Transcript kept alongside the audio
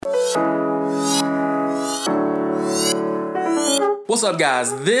What's up,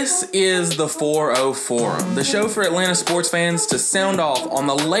 guys? This is the 4-0 Forum, the show for Atlanta sports fans to sound off on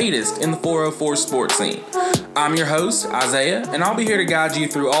the latest in the 404 sports scene. I'm your host, Isaiah, and I'll be here to guide you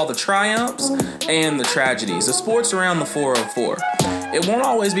through all the triumphs and the tragedies of sports around the 404. It won't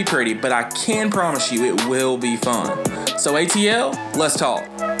always be pretty, but I can promise you it will be fun. So ATL, let's talk.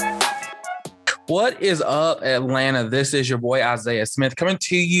 What is up, Atlanta? This is your boy, Isaiah Smith, coming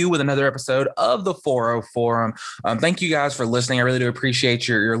to you with another episode of the 4-0 Forum. Thank you guys for listening. I really do appreciate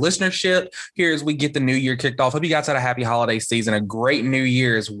your listenership here as we get the new year kicked off. Hope you guys had a happy holiday season, a great new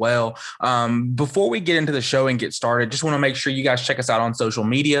year as well. Before we get into the show and get started, just want to make sure you guys check us out on social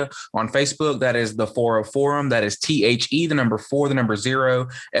media. On Facebook, that is the 4-0 Forum. That is THE, the number 4, the number 0,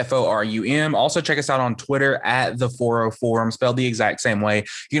 FORUM. Also check us out on Twitter at the 4-0 Forum, spelled the exact same way.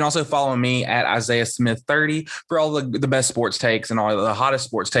 You can also follow me at Isaiah Smith 30 for all the best sports takes and all the hottest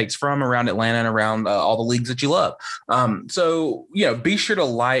sports takes from around Atlanta and around all the leagues that you love. So, be sure to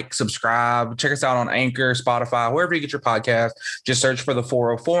like, subscribe, check us out on Anchor, Spotify, wherever you get your podcast. Just search for the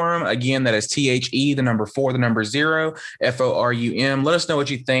 4-0 Forum. Again, that is THE, the number 4, the number 0, FORUM. Let us know what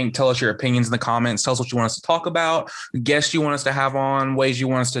you think. Tell us your opinions in the comments. Tell us what you want us to talk about, guests you want us to have on, ways you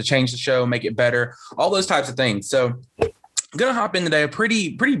want us to change the show, make it better, all those types of things. So I'm going to hop in today, a pretty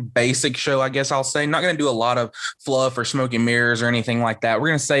basic show, I guess I'll say. Not going to do a lot of fluff or smoke and mirrors or anything like that. We're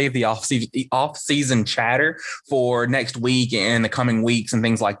going to save the off-season chatter for next week and the coming weeks and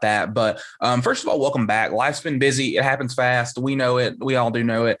things like that. But first of all, welcome back. Life's been busy. It happens fast. We know it. We all do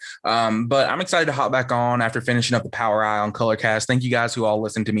know it. But I'm excited to hop back on after finishing up the Power Eye on Colorcast. Thank you guys who all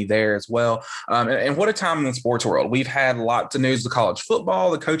listened to me there as well. And what a time in the sports world. We've had lots of news with college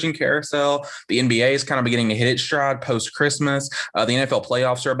football, the coaching carousel. The NBA is kind of beginning to hit its stride post-Christmas. The NFL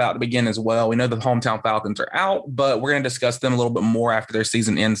playoffs are about to begin as well. We know the hometown Falcons are out, but we're going to discuss them a little bit more after their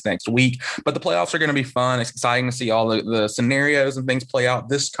season ends next week. But the playoffs are going to be fun. It's exciting to see all the scenarios and things play out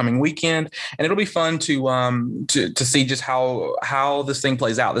this coming weekend, and it'll be fun to see just how this thing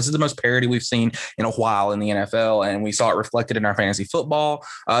plays out. This is the most parity we've seen in a while in the NFL, and we saw it reflected in our fantasy football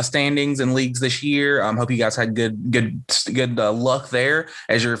standings and leagues this year. Hope you guys had good luck there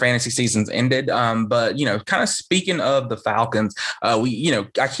as your fantasy seasons ended. But kind of speaking of the Falcons,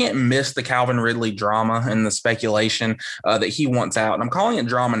 I can't miss the Calvin Ridley drama and the speculation that he wants out. And I'm calling it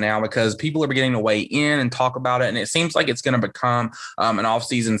drama now because people are beginning to weigh in and talk about it. And it seems like it's going to become an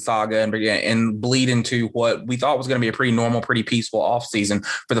offseason saga and bleed into what we thought was going to be a pretty normal, pretty peaceful offseason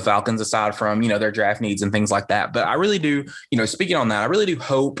for the Falcons, aside from, their draft needs and things like that. But I really do, speaking on that, I really do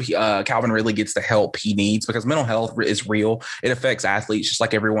hope Calvin Ridley gets the help he needs, because mental health is real. It affects athletes just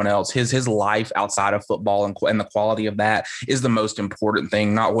like everyone else. His life outside of football and the quality of that is the most important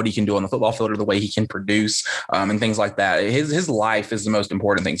thing, not what he can do on the football field or the way he can produce and things like that. His life is the most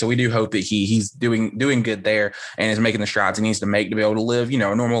important thing. So we do hope that he's doing good there and is making the strides he needs to make to be able to live, a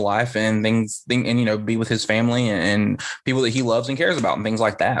normal life and be with his family and people that he loves and cares about and things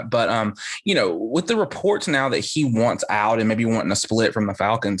like that. But, with the reports now that he wants out and maybe wanting to split from the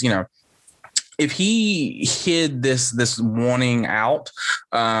Falcons, if he hid this wanting out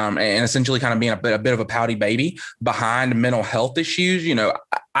and essentially kind of being a bit of a pouty baby behind mental health issues,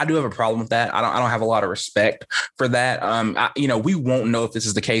 I do have a problem with that. I don't have a lot of respect for that. We won't know if this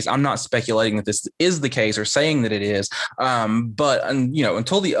is the case. I'm not speculating that this is the case or saying that it is. But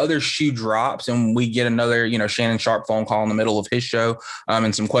until the other shoe drops and we get another, Shannon Sharp phone call in the middle of his show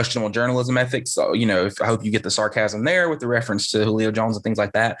and some questionable journalism ethics. So, I hope you get the sarcasm there with the reference to Julio Jones and things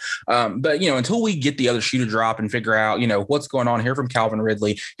like that. But, until we get the other shoe to drop and figure out, what's going on, hear from Calvin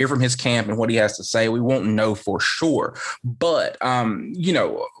Ridley, hear from his camp and what he has to say, we won't know for sure. But,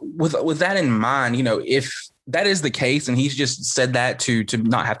 with that in mind, if that is the case and he's just said that to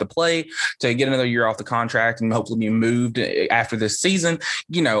not have to play, to get another year off the contract and hopefully be moved after this season,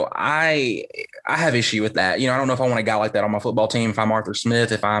 I have issue with that. I don't know if I want a guy like that on my football team. If I'm Arthur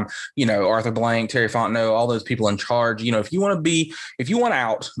Smith, if I'm, Arthur Blank, Terry Fontenot, all those people in charge, if you want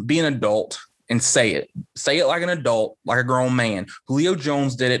out, be an adult and say it like an adult, like a grown man. Julio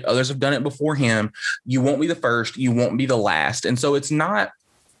Jones did it. Others have done it before him. You won't be the first. You won't be the last. And so it's not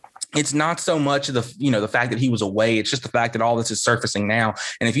so much of the fact that he was away. It's just the fact that all this is surfacing now.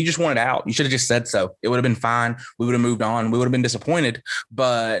 And if you just wanted out, you should have just said so. It would have been fine. We would have moved on. We would have been disappointed.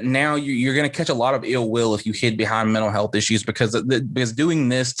 But now you're going to catch a lot of ill will if you hid behind mental health issues, because doing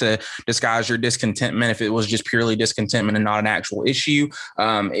this to disguise your discontentment, if it was just purely discontentment and not an actual issue,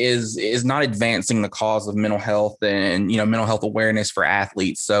 is not advancing the cause of mental health and, mental health awareness for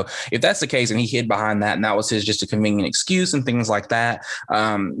athletes. So if that's the case and he hid behind that and that was just a convenient excuse and things like that,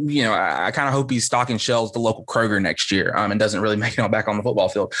 I kind of hope he's stocking shelves the local Kroger next year and doesn't really make it back on the football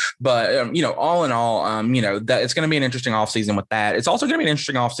field. But, all in all, that it's going to be an interesting offseason with that. It's also going to be an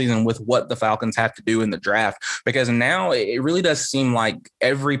interesting offseason with what the Falcons have to do in the draft, because now it really does seem like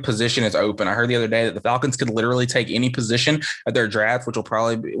every position is open. I heard the other day that the Falcons could literally take any position at their draft, which will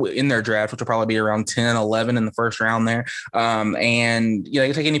probably be around 10, 11 in the first round there. And you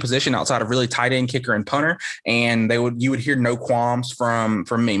can take any position outside of really tight end, kicker, and punter, and you would hear no qualms from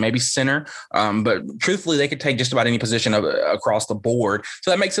me, maybe center. But truthfully, they could take just about any position across the board.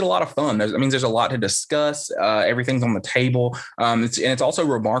 So that makes it a lot of fun. There's a lot to discuss. Everything's on the table. It's also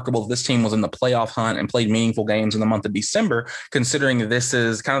remarkable this team was in the playoff hunt and played meaningful games in the month of December, considering this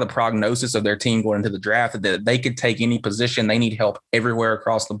is kind of the prognosis of their team going into the draft, that they could take any position. They need help everywhere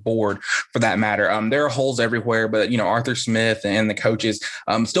across the board, for that matter. There are holes everywhere, but Arthur Smith and the coaches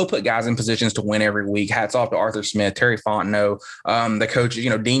still put guys in positions to win every week. Hats off to Arthur Smith, Terry Fontenot, the coaches,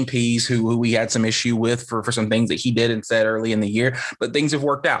 Dean Pease, who we had some issue with for some things that he did and said early in the year, but things have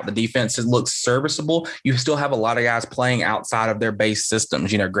worked out. The defense looks serviceable. You still have a lot of guys playing outside of their base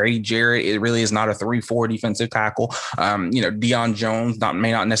systems. Grady Jarrett, it really is not a 3-4 defensive tackle. Deion Jones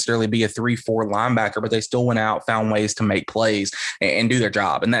may not necessarily be a 3-4 linebacker, but they still went out, found ways to make plays and do their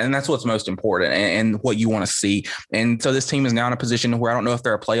job. And that's what's most important and what you want to see. And so this team is now in a position where I don't know if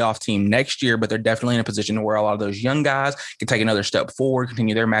they're a playoff team next year, but they're definitely in a position where a lot of those young guys can take another step forward,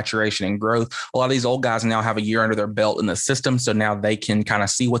 continue their maturation and growth. A lot of these old guys now have a year under their belt in the system. So now they can kind of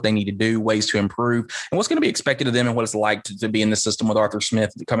see what they need to do, ways to improve, and what's going to be expected of them and what it's like to be in the system with Arthur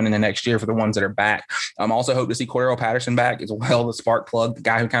Smith coming in the next year for the ones that are back. Also hope to see Cordero Patterson back as well, the spark plug, the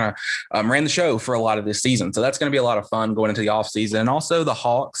guy who kind of ran the show for a lot of this season. So that's going to be a lot of fun going into the offseason. And also the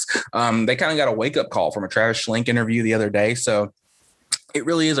Hawks, they kind of got a wake-up call from a Travis Schlenk interview the other day. So it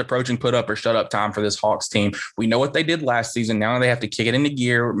really is approaching put up or shut up time for this Hawks team. We know what they did last season. Now they have to kick it into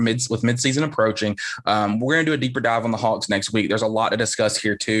gear with midseason approaching. We're going to do a deeper dive on the Hawks next week. There's a lot to discuss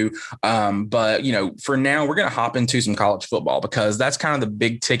here too. But for now, we're going to hop into some college football because that's kind of the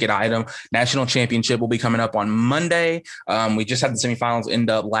big ticket item. National championship will be coming up on Monday. We just had the semifinals end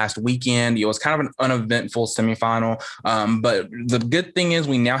up last weekend. It was kind of an uneventful semifinal. But the good thing is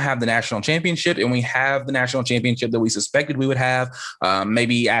we now have the national championship, and we have the national championship that we suspected we would have.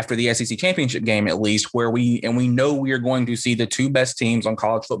 Maybe after the SEC championship game, at least, where we know we are going to see the two best teams on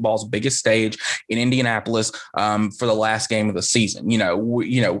college football's biggest stage in Indianapolis for the last game of the season.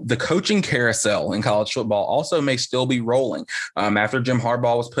 The coaching carousel in college football also may still be rolling. After Jim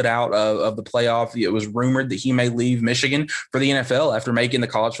Harbaugh was put out of the playoff, it was rumored that he may leave Michigan for the NFL after making the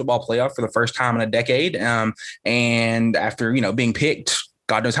college football playoff for the first time in a decade. And after, being picked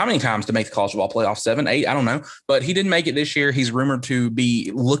God knows how many times to make the college football playoff, 7, 8, I don't know. But he didn't make it this year. He's rumored to be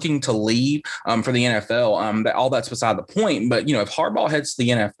looking to leave for the NFL. All that's beside the point. But, if Harbaugh heads to the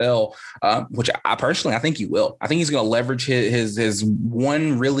NFL, which I personally, I think he will. I think he's going to leverage his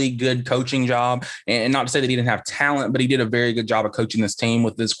one really good coaching job. And not to say that he didn't have talent, but he did a very good job of coaching this team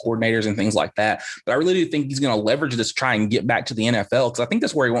with his coordinators and things like that. But I really do think he's going to leverage this to try and get back to the NFL, because I think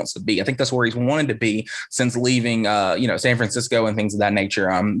that's where he wants to be. I think that's where he's wanted to be since leaving, San Francisco and things of that nature.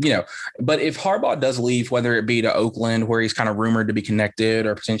 But if Harbaugh does leave, whether it be to Oakland, where he's kind of rumored to be connected,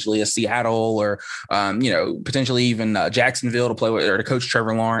 or potentially a Seattle, or, potentially even Jacksonville to play with, or to coach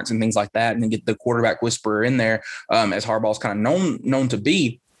Trevor Lawrence and things like that, and then get the quarterback whisperer in there, as Harbaugh's kind of known to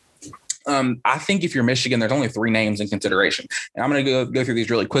be. I think if you're Michigan, there's only 3 names in consideration. And I'm going to go through these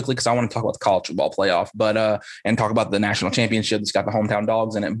really quickly because I want to talk about the college football playoff, and talk about the national championship that's got the hometown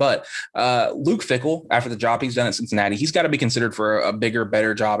dogs in it. But Luke Fickell, after the job he's done at Cincinnati, he's got to be considered for a bigger,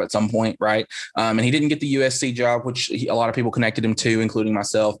 better job at some point, right? And he didn't get the USC job, which a lot of people connected him to, including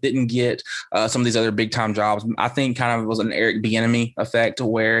myself. Didn't get some of these other big-time jobs. I think kind of was an Eric Bieniemy effect,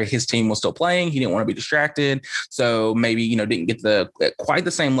 where his team was still playing. He didn't want to be distracted. So maybe, didn't get quite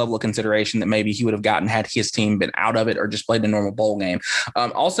the same level of consideration that maybe he would have gotten had his team been out of it or just played a normal bowl game.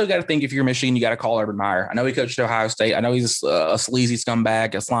 Also got to think, if you're Michigan, you got to call Urban Meyer. I know he coached Ohio State. I know he's a sleazy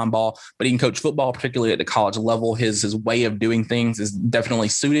scumbag, a slime ball, but he can coach football, particularly at the college level. His way of doing things is definitely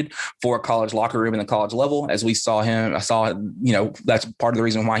suited for a college locker room in the college level, as we saw him. That's part of the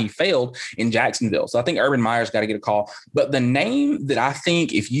reason why he failed in Jacksonville. So I think Urban Meyer's got to get a call. But the name that I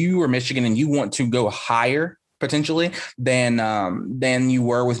think, if you are Michigan and you want to go higher potentially than you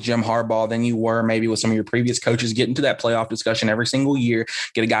were with Jim Harbaugh, than you were maybe with some of your previous coaches, get into that playoff discussion every single year,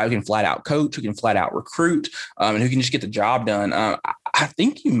 get a guy who can flat out coach, who can flat out recruit, and who can just get the job done. I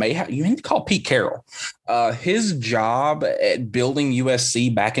think you need to call Pete Carroll. his job at building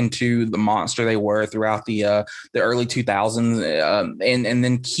USC back into the monster they were throughout the early 2000s, and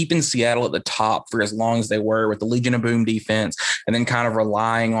then keeping Seattle at the top for as long as they were with the Legion of Boom defense, and then kind of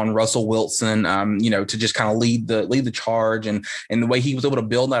relying on Russell Wilson, to just kind of lead the charge, and the way he was able to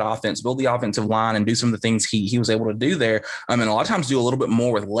build that offense, build the offensive line, and do some of the things he was able to do there, and a lot of times do a little bit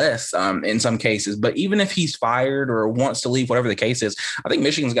more with less in some cases. But even if he's fired or wants to leave, whatever the case is, I think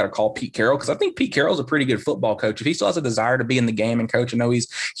Michigan's got to call Pete Carroll, because I think Pete Carroll's a pretty good football coach. If he still has a desire to be in the game and coach, I know he's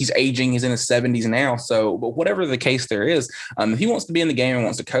aging, he's in his 70s now. So, but whatever the case there is, if he wants to be in the game and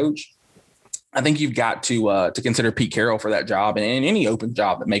wants to coach, I think you've got to consider Pete Carroll for that job, and any open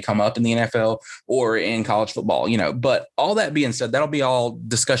job that may come up in the NFL or in college football, But all that being said, that'll be all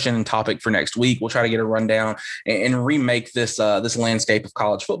discussion and topic for next week. We'll try to get a rundown and remake this landscape of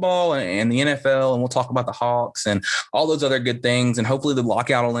college football and the NFL, and we'll talk about the Hawks and all those other good things. And hopefully the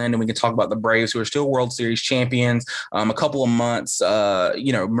lockout will end, and we can talk about the Braves, who are still World Series champions, a couple of months,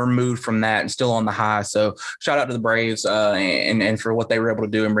 removed from that and still on the high. So shout out to the Braves and for what they were able to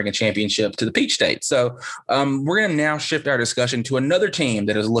do and bring a championship to the Peach State. So we're going to now shift our discussion to another team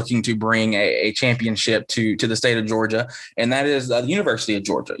that is looking to bring a championship to the state of Georgia, and that is the University of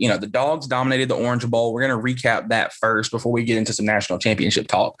Georgia. The Dawgs dominated the Orange Bowl. We're going to recap that first before we get into some national championship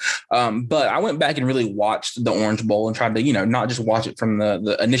talk. But I went back and really watched the Orange Bowl and tried to, not just watch it from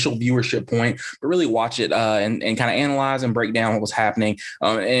the initial viewership point, but really watch it and kind of analyze and break down what was happening.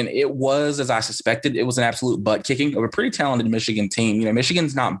 And it was, as I suspected, it was an absolute butt kicking of a pretty talented Michigan team.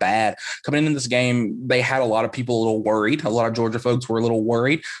 Michigan's not bad coming in this game. They had a lot of people a little worried. A lot of Georgia folks were a little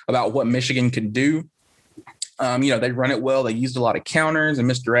worried about what Michigan could do. They run it well. They used a lot of counters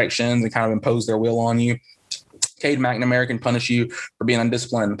and misdirections and kind of imposed their will on you. Cade McNamara can punish you for being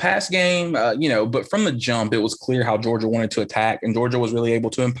undisciplined in the pass game, but from the jump, it was clear how Georgia wanted to attack, and Georgia was really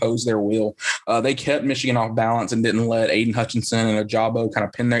able to impose their will. They kept Michigan off balance and didn't let Aiden Hutchinson and Ajabo kind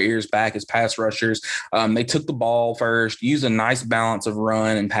of pin their ears back as pass rushers. They took the ball first, used a nice balance of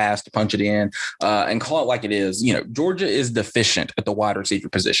run and pass to punch it in, and call it like it is. Georgia is deficient at the wide receiver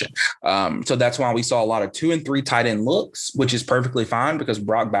position. So that's why we saw a lot of 2 and 3 tight end looks, which is perfectly fine because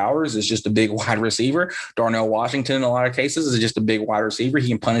Brock Bowers is just a big wide receiver. Darnell Washington, in a lot of cases, is just a big wide receiver. He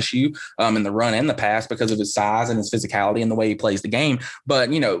can punish you in the run and the pass because of his size and his physicality and the way he plays the game. But,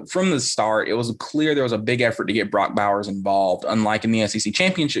 from the start, it was clear there was a big effort to get Brock Bowers involved, unlike in the SEC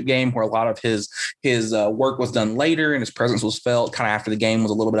championship game where a lot of his work was done later and his presence was felt kind of after the game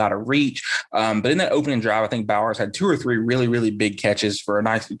was a little bit out of reach. But in that opening drive, I think Bowers had 2 or 3 really, really big catches for a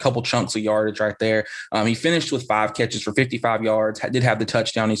nice couple chunks of yardage right there. He finished with 5 catches for 55 yards, did have the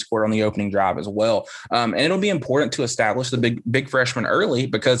touchdown he scored on the opening drive as well. And it'll be important to establish the big freshman early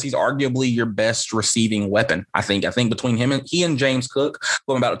because he's arguably your best receiving weapon. I think between he and James Cook,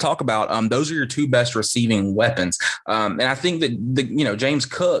 who I'm about to talk about, those are your 2 best receiving weapons. And I think that James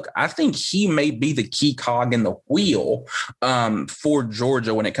Cook, I think he may be the key cog in the wheel for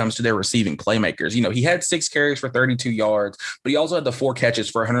Georgia when it comes to their receiving playmakers. He had 6 carries for 32 yards, but he also had the 4 catches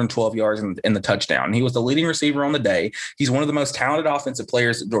for 112 yards in the touchdown. He was the leading receiver on the day. He's one of the most talented offensive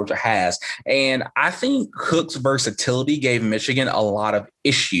players that Georgia has. And I think Cook's versatility gave Michigan a lot of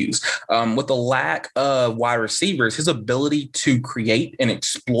issues. With the lack of wide receivers, his ability to create and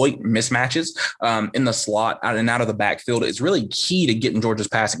exploit mismatches in the slot and out of the backfield is really key to getting Georgia's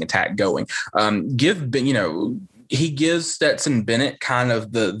passing attack going. He gives Stetson Bennett kind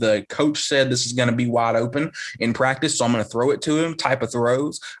of the coach said this is going to be wide open in practice, so I'm going to throw it to him type of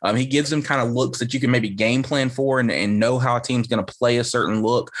throws. He gives him kind of looks that you can maybe game plan for and know how a team's going to play a certain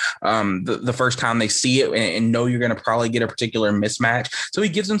look the first time they see it and know you're going to probably get a particular mismatch. So he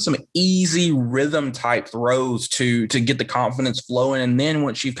gives them some easy rhythm type throws to get the confidence flowing. And then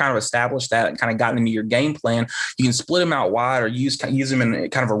once you've kind of established that and kind of gotten into your game plan, you can split him out wide or use him in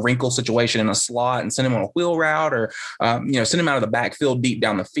kind of a wrinkle situation in a slot and send him on a wheel route or send him out of the backfield deep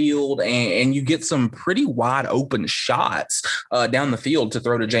down the field, and you get some pretty wide open shots down the field to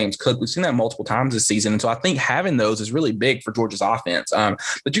throw to James Cook. We've seen that multiple times this season. And so I think having those is really big for Georgia's offense.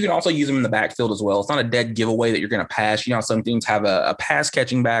 But you can also use them in the backfield as well. It's not a dead giveaway that you're going to pass. Some teams have a pass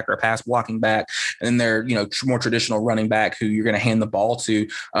catching back or a pass blocking back, and then they're, more traditional running back who you're going to hand the ball to.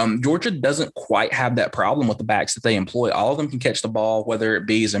 Georgia doesn't quite have that problem with the backs that they employ. All of them can catch the ball, whether it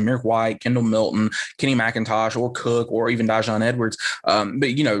be Zamir White, Kendall Milton, Kenny McIntosh, or Cook, or even Dajon Edwards.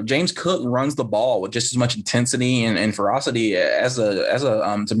 But James Cook runs the ball with just as much intensity and ferocity as a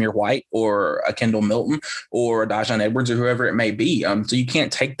Zamir White or a Kendall Milton or a Dajon Edwards or whoever it may be. So you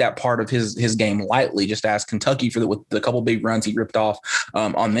can't take that part of his game lightly. Just ask Kentucky with the couple big runs he ripped off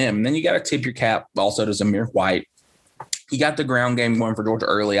on them. And then you got to tip your cap also to Zamir White He got the ground game going for Georgia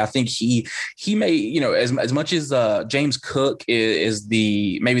early. I think he may, as much as James Cook is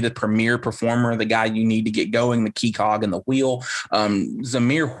maybe the premier performer, the guy you need to get going, the key cog in the wheel.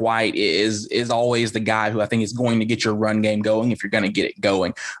 Zamir White is always the guy who I think is going to get your run game going if you're going to get it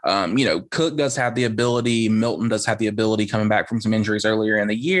going. Cook does have the ability. Milton does have the ability coming back from some injuries earlier in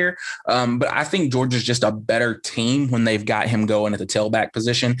the year. But I think Georgia's just a better team when they've got him going at the tailback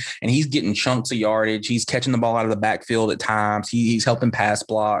position, and he's getting chunks of yardage. He's catching the ball out of the backfield at times. He's helping pass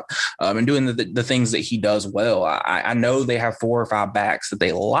block and doing the things that he does well. I know they have 4 or 5 backs that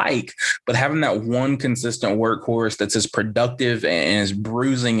they like, but having that one consistent workhorse that's as productive and as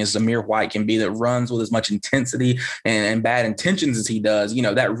bruising as Zamir White can be, that runs with as much intensity and bad intentions as he does,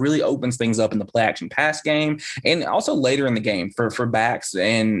 that really opens things up in the play action pass game, and also later in the game for backs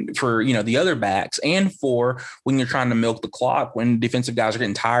and for the other backs, and for when you're trying to milk the clock, when defensive guys are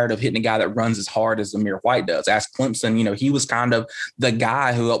getting tired of hitting a guy that runs as hard as Zamir White does. Ask Clemson, he was kind of the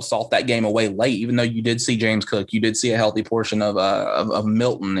guy who helped salt that game away late, even though you did see James Cook, you did see a healthy portion of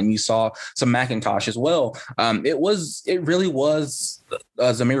Milton, and you saw some McIntosh as well. It really was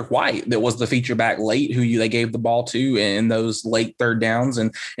Zamir White that was the feature back late, who they gave the ball to in those late third downs,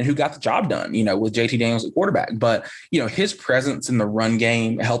 and who got the job done, with JT Daniels at quarterback. But, his presence in the run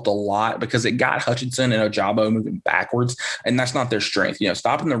game helped a lot because it got Hutchinson and Ojabo moving backwards, and that's not their strength.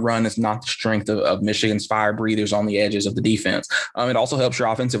 Stopping the run is not the strength of Michigan's fire breathers on the edges of the defense. It also helps your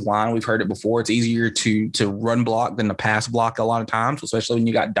offensive line. We've heard it before. It's easier to run block than to pass block a lot of times, especially when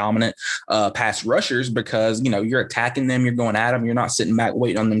you got dominant pass rushers, because, you're attacking them, you're going at them, you're not sitting back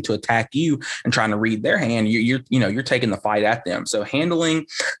waiting on them to attack you and trying to read their hand. You're taking the fight at them. So handling,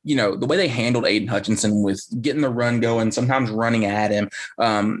 the way they handled Aiden Hutchinson with getting the run going, sometimes running at him,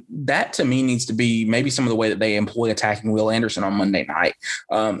 that to me needs to be maybe some of the way that they employ attacking Will Anderson on Monday night.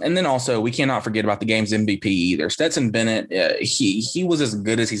 And then also we cannot forget about the game's MVP either. Stetson Bennett, he was as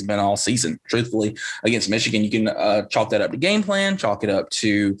good as he's been all season, truthfully, against Michigan. You can chalk that up to game plan, chalk it up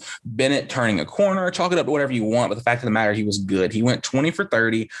to Bennett turning a corner, chalk it up to whatever you want. But the fact of the matter, he was good. He went 20 for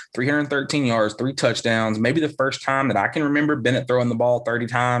 30, 313 yards, 3 touchdowns. Maybe the first time that I can remember Bennett throwing the ball 30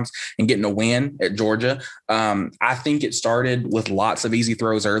 times and getting a win at Georgia. I think it started with lots of easy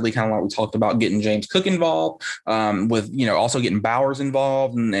throws early, kind of like we talked about, getting James Cook involved, with, also getting Bowers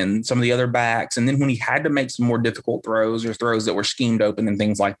involved and some of the other backs. And then when he had to make some more difficult throws or throws that were schemed open and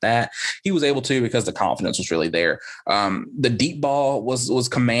things like that, he was able to because the confidence was really there. The deep ball was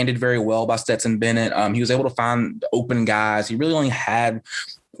commanded very well by Stetson Bennett. He was able to find open guys. He really only had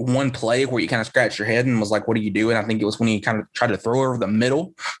one play where you kind of scratched your head and was like, what do you do? And I think it was when he kind of tried to throw over the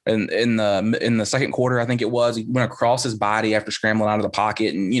middle, and in the second quarter, I think it was, he went across his body after scrambling out of the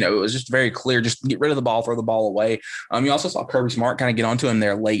pocket. And, it was just very clear, just get rid of the ball, throw the ball away. You also saw Kirby Smart kind of get onto him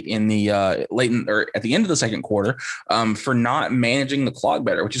there or at the end of the second quarter, for not managing the clock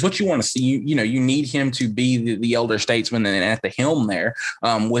better, which is what you want to see. You need him to be the elder statesman and at the helm there,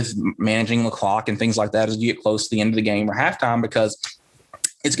 with managing the clock and things like that as you get close to the end of the game or halftime, because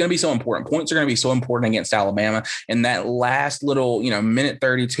it's going to be so important. Points are going to be so important against Alabama. And that last little, minute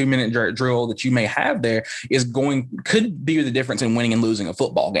 30, 2-minute drill that you may have there could be the difference in winning and losing a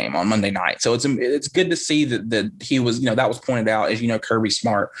football game on Monday night. So it's good to see that he was, that was pointed out, as Kirby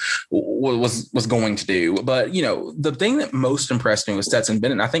Smart was going to do. But, the thing that most impressed me was Stetson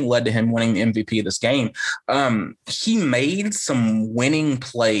Bennett, and I think led to him winning the MVP of this game. He made some winning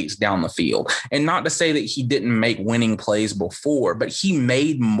plays down the field. And not to say that he didn't make winning plays before, but he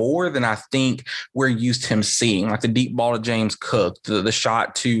made more than I think we're used to him seeing, like the deep ball to James Cook, the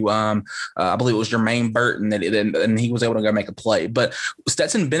shot to I believe it was Jermaine Burton, and he was able to go make a play. But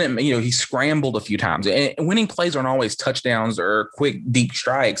Stetson Bennett, he scrambled a few times. And winning plays aren't always touchdowns or quick deep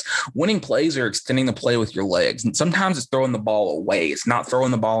strikes. Winning plays are extending the play with your legs, and sometimes it's throwing the ball away. It's not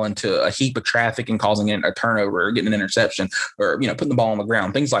throwing the ball into a heap of traffic and causing it a turnover or getting an interception, or putting the ball on the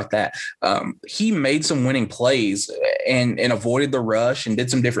ground, things like that. He made some winning plays and avoided the rush and did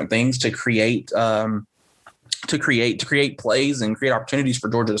some different things to create plays and create opportunities for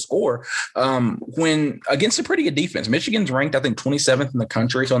Georgia to score, when against a pretty good defense. Michigan's ranked, I think, 27th in the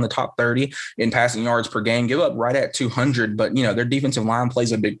country, so in the top 30 in passing yards per game, give up right at 200. But, their defensive line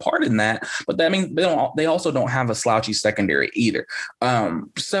plays a big part in that. But that means they also don't have a slouchy secondary either.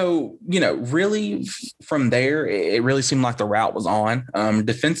 So, really from there, it really seemed like the route was on.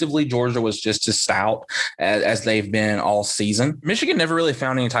 Defensively, Georgia was just as stout as they've been all season. Michigan never really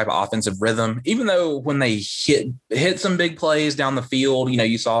found any type of offensive rhythm, even though when they hit some big plays down the field.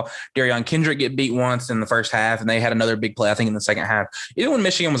 You saw Darion Kendrick get beat once in the first half, and they had another big play, I think, in the second half. Even when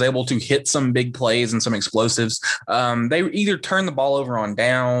Michigan was able to hit some big plays and some explosives, they either turned the ball over on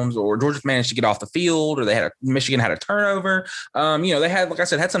downs, or Georgia managed to get off the field, or Michigan had a turnover. They had, like I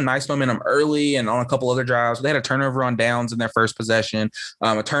said, had some nice momentum early and on a couple other drives. They had a turnover on downs in their first possession.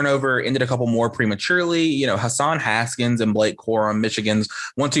 A turnover ended a couple more prematurely. Hassan Haskins and Blake Corum, Michigan's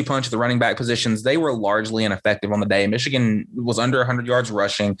 1-2 punch at the running back positions, they were largely ineffective on the day. Michigan was under 100 yards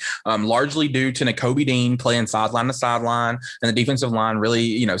rushing, largely due to Nakobe Dean playing sideline to sideline, and the defensive line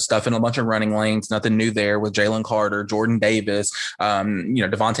really, stuffing a bunch of running lanes. Nothing new there with Jalen Carter, Jordan Davis,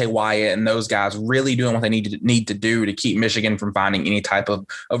 Devontae Wyatt, and those guys really doing what they need to do to keep Michigan from finding any type of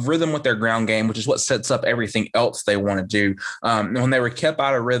rhythm with their ground game, which is what sets up everything else they want to do. When they were kept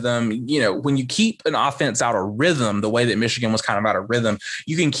out of rhythm, when you keep an offense out of rhythm, the way that Michigan was kind of out of rhythm,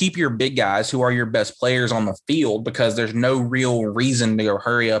 you can keep your big guys who are your best players on the field because there's no real reason to go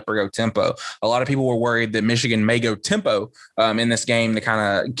hurry up or go tempo. A lot of people were worried that Michigan may go tempo in this game to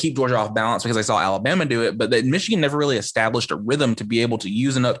kind of keep Georgia off balance because they saw Alabama do it, but that Michigan never really established a rhythm to be able to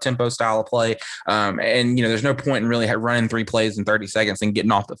use an up-tempo style of play. There's no point in really running 3 plays in 30 seconds and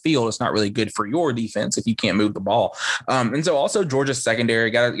getting off the field. It's not really good for your defense if you can't move the ball. And so also Georgia's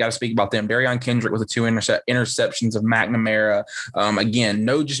secondary, got to speak about them. Darion Kendrick with the 2 interceptions of McNamara.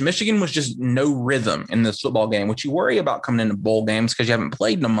 Michigan was just no rhythm in this football game, which you worry about coming into bowl games because you haven't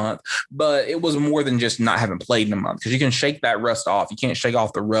played in a month, but it was more than just not having played in a month because you can shake that rust off. You can't shake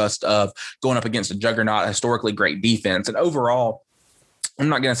off the rust of going up against a juggernaut, historically great defense. And overall, I'm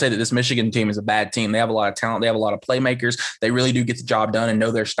not going to say that this Michigan team is a bad team. They have a lot of talent. They have a lot of playmakers. They really do get the job done and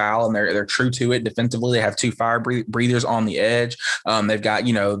know their style, and they're true to it. Defensively, they have 2 fire breathers on the edge. They've got,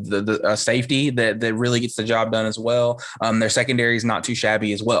 the safety that really gets the job done as well. Their secondary is not too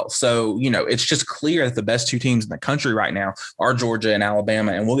shabby as well. So, it's just clear that the best 2 teams in the country right now are Georgia and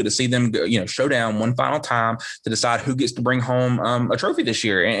Alabama, and we'll get to see them go, showdown one final time to decide who gets to bring home a trophy this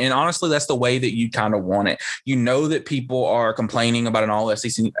year. And honestly, that's the way that you kind of want it. That people are complaining about an all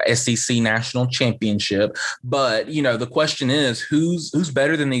SEC national championship, but the question is who's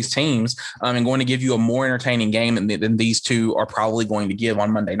better than these teams and going to give you a more entertaining game than these 2 are probably going to give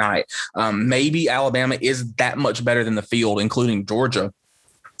on Monday night. Maybe Alabama is that much better than the field, including Georgia.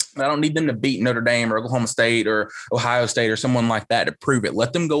 I don't need them to beat Notre Dame or Oklahoma State or Ohio State or someone like that to prove it.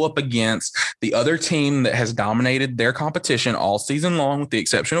 Let them go up against the other team that has dominated their competition all season long, with the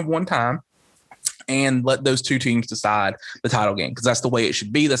exception of one time, and let those 2 teams decide the title game, because that's the way it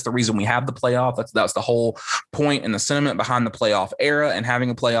should be. That's the reason we have the playoff. That's the whole point and the sentiment behind the playoff era and having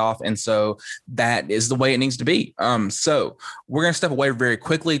a playoff. And so that is the way it needs to be. So we're going to step away very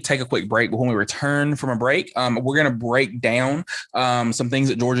quickly, take a quick break. But when we return from a break, we're going to break down some things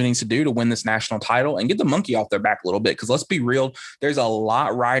that Georgia needs to do to win this national title and get the monkey off their back a little bit. Because let's be real, there's a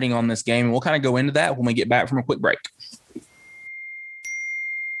lot riding on this game. And we'll kind of go into that when we get back from a quick break.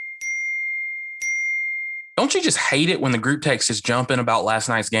 Don't you just hate it when the group text is jumping about last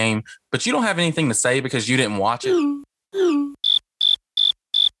night's game, but you don't have anything to say because you didn't watch it?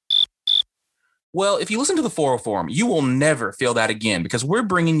 Well, if you listen to the 404 Forum, you will never feel that again because we're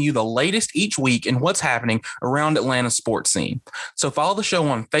bringing you the latest each week in what's happening around Atlanta's sports scene. So follow the show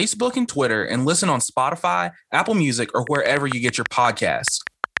on Facebook and Twitter and listen on Spotify, Apple Music, or wherever you get your podcasts.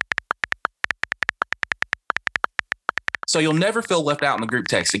 So you'll never feel left out in the group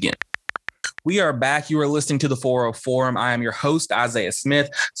text again. We are back. You are listening to the 404 Forum. I am your host, Isaiah Smith,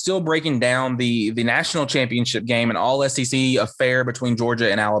 still breaking down the national championship game, an all SEC affair between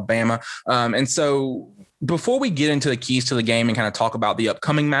Georgia and Alabama. And so before we get into the keys to the game and kind of talk about the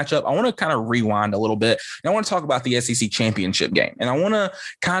upcoming matchup, I want to kind of rewind a little bit. And I want to talk about the SEC championship game. And I want to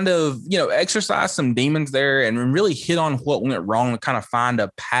kind of, exercise some demons there and really hit on what went wrong and kind of find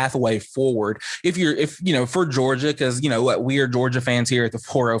a pathway forward. For Georgia, because, we are Georgia fans here at the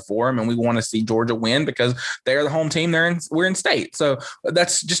 404 Forum, and we want to see Georgia win because they're the home team. We're in state. So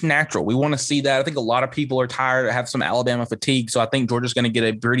that's just natural. We want to see that. I think a lot of people are tired of have some Alabama fatigue. So I think Georgia's going to get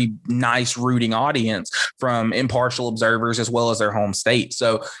a pretty nice rooting audience from impartial observers as well as their home state.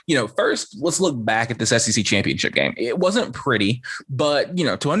 So, first, let's look back at this SEC championship game. It wasn't pretty, but,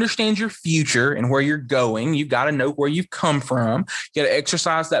 to understand your future and where you're going, you've got to know where you've come from. You got to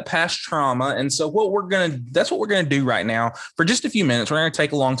exercise that past trauma. And so that's what we're going to do right now for just a few minutes. We're going to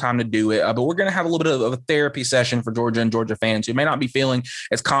take a long time to do it, but we're going to have a little bit of a therapy session for Georgia and Georgia fans who may not be feeling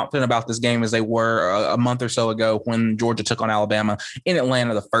as confident about this game as they were a month or so ago when Georgia took on Alabama in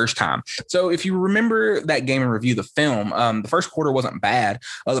Atlanta the first time. So if you remember at that game and review the film, the first quarter wasn't bad.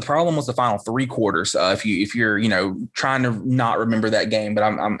 The problem was the final three quarters. If you're trying to not remember that game, but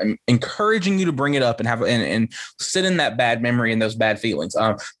I'm encouraging you to bring it up and and sit in that bad memory and those bad feelings.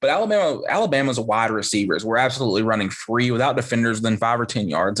 But Alabama's wide receivers were absolutely running free without defenders within 5 or 10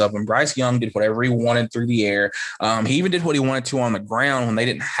 yards of them. Bryce Young did whatever he wanted through the air. He even did what he wanted to on the ground when they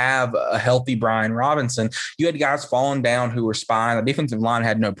didn't have a healthy Brian Robinson. You had guys falling down who were spying. The defensive line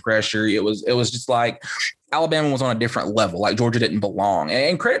had no pressure. It was just like Alabama was on a different level, like Georgia didn't belong.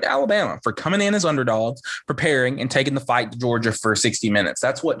 And credit to Alabama for coming in as underdogs, preparing, and taking the fight to Georgia for 60 minutes.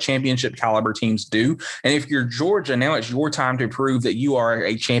 That's what championship caliber teams do. And if you're Georgia, now it's your time to prove that you are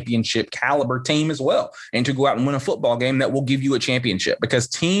a championship caliber team as well, and to go out and win a football game that will give you a championship, because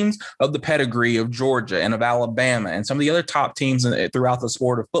teams of the pedigree of Georgia and of Alabama and some of the other top teams throughout the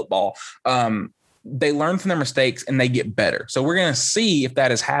sport of football, they learn from their mistakes and they get better. So we're going to see if that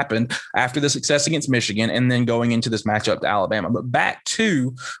has happened after the success against Michigan and then going into this matchup to Alabama. But back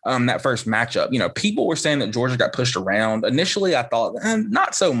to that first matchup, people were saying that Georgia got pushed around. Initially, I thought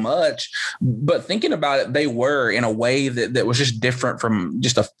not so much, but thinking about it, they were in a way that was just different from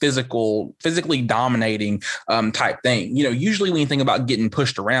just a physically dominating type thing. Usually when you think about getting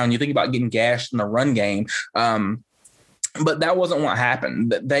pushed around, you think about getting gashed in the run game. But that wasn't what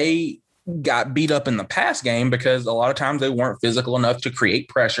happened. They got beat up in the pass game because a lot of times they weren't physical enough to create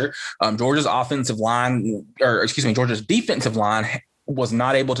pressure. Georgia's defensive line was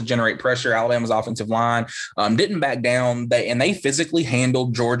not able to generate pressure. Alabama's offensive line didn't back down. They physically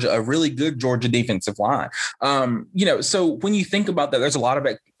handled Georgia, a really good Georgia defensive line. So when you think about that, there's a lot of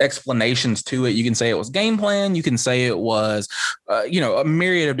explanations to it. You can say it was game plan. You can say it was, a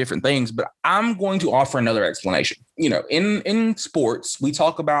myriad of different things. But I'm going to offer another explanation. In sports, we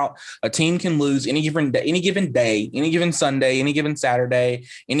talk about a team can lose any given day, any given Sunday, any given Saturday,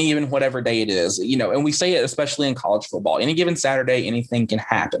 any given whatever day it is. And we say it especially in college football. Any given Saturday, anything can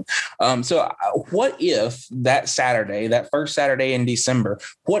happen. So what if that Saturday, that first Saturday in December,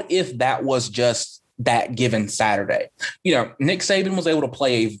 what if that was just that given Saturday? Nick Saban was able to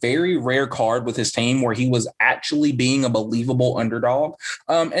play a very rare card with his team where he was actually being a believable underdog.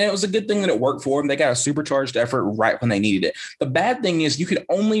 And it was a good thing that it worked for him. They got a supercharged effort right when they needed it. The bad thing is you could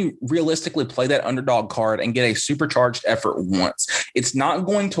only realistically play that underdog card and get a supercharged effort once. It's not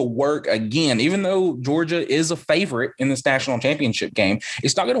going to work again, even though Georgia is a favorite in this national championship game.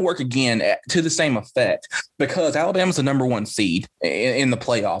 It's not going to work again to the same effect because Alabama's the number one seed in the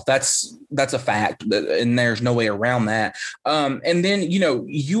playoff. That's a fact. And there's no way around that. And then,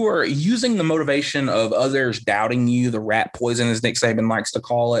 you are using the motivation of others doubting you, the rat poison, as Nick Saban likes to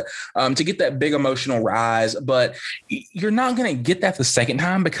call it, to get that big emotional rise. But you're not going to get that the second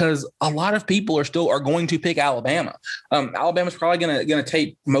time because a lot of people are going to pick Alabama. Alabama's probably going to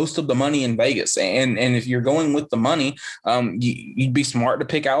take most of the money in Vegas. And if you're going with the money, you'd be smart to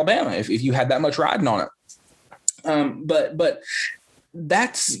pick Alabama if you had that much riding on it. But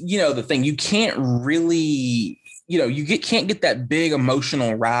that's, the thing. You can't really, can't get that big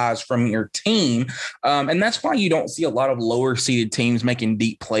emotional rise from your team. And that's why you don't see a lot of lower seeded teams making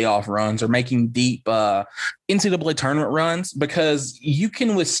deep playoff runs or making deep NCAA tournament runs, because you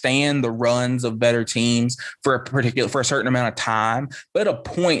can withstand the runs of better teams for a certain amount of time. But at a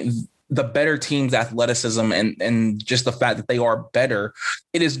point, the better team's athleticism and just the fact that they are better,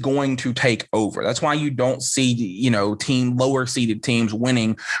 it is going to take over. That's why you don't see, lower seeded teams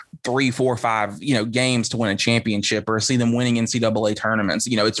winning 3, 4, 5, games to win a championship or see them winning NCAA tournaments.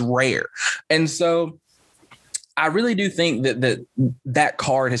 It's rare. And so I really do think that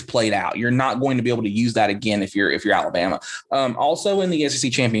card has played out. You're not going to be able to use that again if you're Alabama. Also in the SEC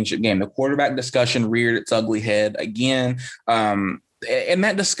championship game, the quarterback discussion reared its ugly head again. And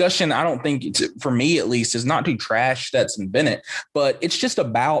that discussion, I don't think, for me at least, is not to trash Stetson Bennett, but it's just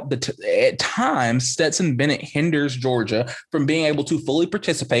about at times Stetson Bennett hinders Georgia from being able to fully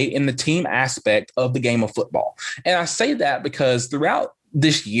participate in the team aspect of the game of football. And I say that because throughout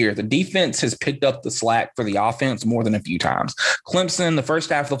this year, the defense has picked up the slack for the offense more than a few times. Clemson, the first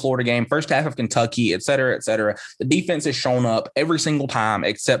half of the Florida game, first half of Kentucky, et cetera, et cetera. The defense has shown up every single time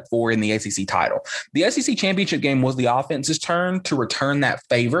except for in the ACC title. The SEC championship game was the offense's turn to return that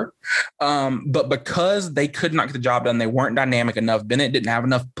favor. But because they could not get the job done, they weren't dynamic enough. Bennett didn't have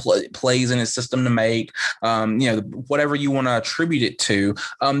enough plays in his system to make, whatever you want to attribute it to,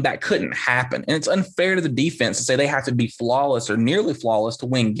 that couldn't happen. And it's unfair to the defense to say they have to be flawless or nearly flawless to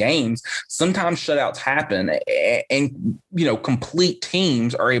win games. Sometimes shutouts happen and complete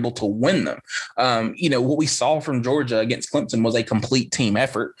teams are able to win them. What we saw from Georgia against Clemson was a complete team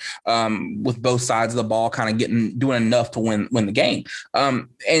effort, with both sides of the ball kind of doing enough to win the game.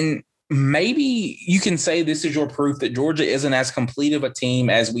 And maybe you can say this is your proof that Georgia isn't as complete of a team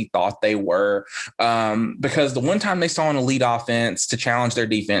as we thought they were, because the one time they saw an elite offense to challenge their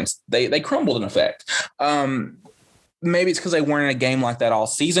defense, they crumbled in effect. Maybe it's because they weren't in a game like that all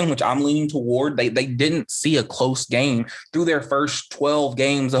season, which I'm leaning toward. They didn't see a close game through their first 12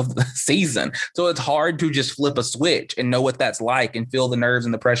 games of the season. So it's hard to just flip a switch and know what that's like and feel the nerves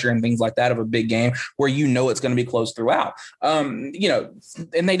and the pressure and things like that of a big game where it's going to be close throughout. And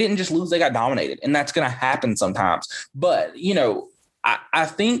they didn't just lose, they got dominated. And that's going to happen sometimes. But, I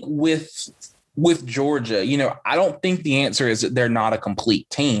think with Georgia, I don't think the answer is that they're not a complete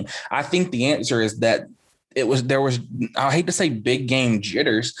team. I think the answer is that there was, I hate to say big game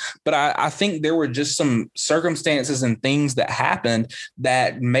jitters, but I think there were just some circumstances and things that happened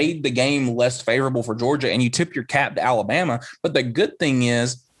that made the game less favorable for Georgia. And you tip your cap to Alabama. But the good thing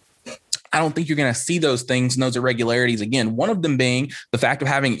is, I don't think you're going to see those things and those irregularities again. One of them being the fact of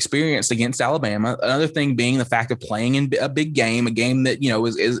having experience against Alabama. Another thing being the fact of playing in a big game, a game that,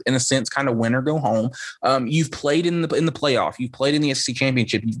 is in a sense kind of win or go home. You've played in the playoff. You've played in the SEC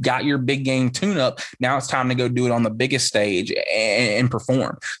championship. You've got your big game tune up. Now it's time to go do it on the biggest stage and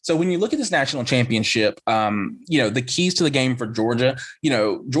perform. So when you look at this national championship, the keys to the game for Georgia,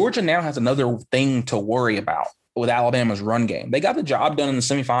 Georgia now has another thing to worry about with Alabama's run game. They got the job done in the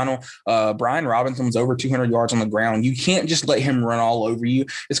semifinal. Brian Robinson was over 200 yards on the ground. You can't just let him run all over you.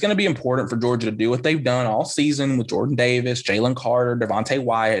 It's going to be important for Georgia to do what they've done all season with Jordan Davis, Jalen Carter, Devontae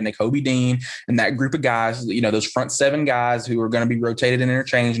Wyatt, Nakobe Dean, and that group of guys, those front seven guys who are going to be rotated and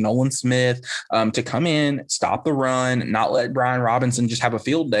interchanged, Nolan Smith, to come in, stop the run, not let Brian Robinson just have a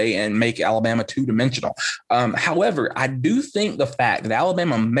field day and make Alabama two-dimensional. However, I do think the fact that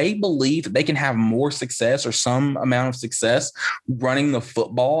Alabama may believe that they can have more success or some amount of success running the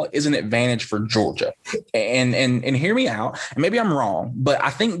football is an advantage for Georgia. And hear me out, and maybe I'm wrong, but I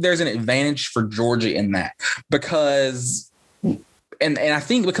think there's an advantage for Georgia in that because I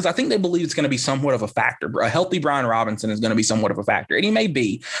think they believe it's going to be somewhat of a factor. A healthy Brian Robinson is going to be somewhat of a factor, and he may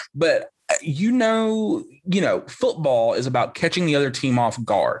be, but football is about catching the other team off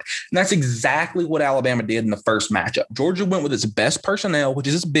guard. And that's exactly what Alabama did in the first matchup. Georgia went with its best personnel, which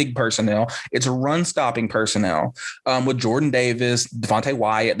is its big personnel. It's run-stopping personnel with Jordan Davis, Devontae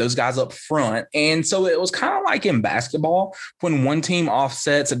Wyatt, those guys up front. And so it was kind of like in basketball when one team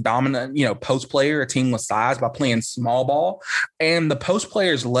offsets a dominant, post player, a team with size by playing small ball, and the post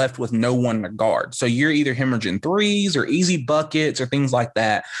player is left with no one to guard. So you're either hemorrhaging threes or easy buckets or things like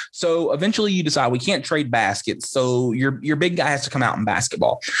that. So eventually you decide we can't trade baskets. So your big guy has to come out in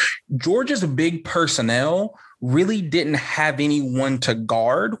basketball. Georgia's big personnel really didn't have anyone to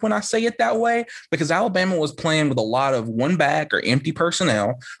guard when I say it that way, because Alabama was playing with a lot of one back or empty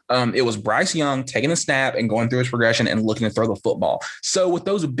personnel. It was Bryce Young taking a snap and going through his progression and looking to throw the football. So with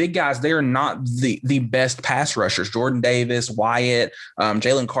those big guys, they're not the best pass rushers. Jordan Davis, Wyatt,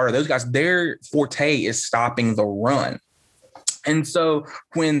 Jalen Carter, those guys, their forte is stopping the run. And so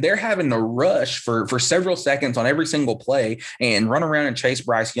when they're having to rush for several seconds on every single play and run around and chase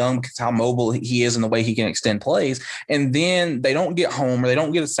Bryce Young because how mobile he is and the way he can extend plays, and then they don't get home or they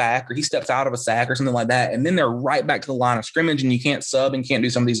don't get a sack or he steps out of a sack or something like that, and then they're right back to the line of scrimmage and you can't sub and can't do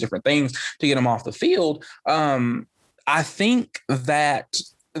some of these different things to get them off the field, I think that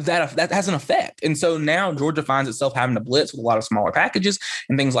has an effect. And so now Georgia finds itself having to blitz with a lot of smaller packages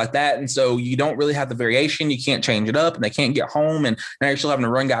and things like that. And so you don't really have the variation. You can't change it up and they can't get home. And now you're still having to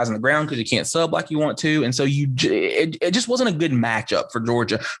run guys on the ground because you can't sub like you want to. And so it just wasn't a good matchup for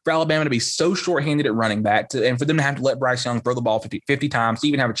Georgia, for Alabama to be so shorthanded at running back and for them to have to let Bryce Young throw the ball 50 times to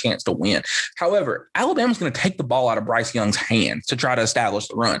even have a chance to win. However, Alabama's going to take the ball out of Bryce Young's hands to try to establish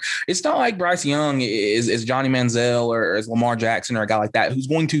the run. It's not like Bryce Young is Johnny Manziel or is Lamar Jackson or a guy like that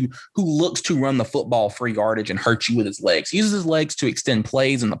who looks to run the football for yardage and hurt you with his legs. He uses his legs to extend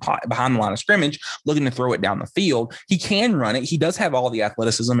plays in behind the line of scrimmage, looking to throw it down the field. He can run it. He does have all the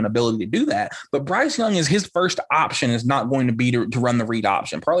athleticism and ability to do that. But Bryce Young his first option is not going to be to run the read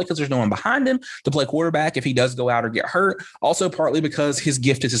option, partly because there's no one behind him to play quarterback if he does go out or get hurt. Also, partly because his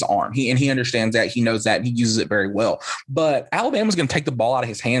gift is his arm. He understands that. He knows that. And he uses it very well. But Alabama's going to take the ball out of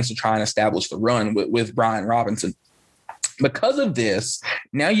his hands to try and establish the run with Brian Robinson. Because of this,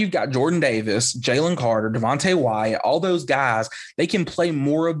 now you've got Jordan Davis, Jalen Carter, Devontae Wyatt, all those guys, they can play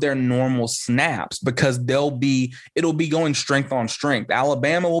more of their normal snaps because it'll be going strength on strength.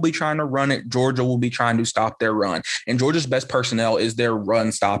 Alabama will be trying to run it. Georgia will be trying to stop their run. And Georgia's best personnel is their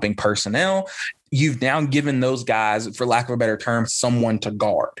run-stopping personnel. You've now given those guys, for lack of a better term, someone to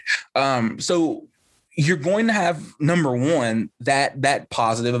guard. So you're going to have, number one, that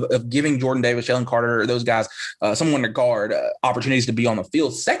positive of giving Jordan Davis, Jalen Carter, or those guys, someone to guard, opportunities to be on the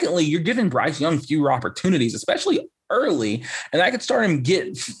field. Secondly, you're giving Bryce Young fewer opportunities, especially early, and that could start him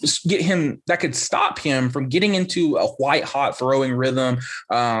get him, that could stop him from getting into a white hot throwing rhythm.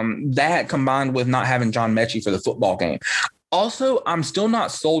 That combined with not having John Mechie for the football game. Also, I'm still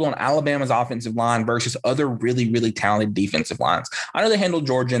not sold on Alabama's offensive line versus other really, really talented defensive lines. I know they handled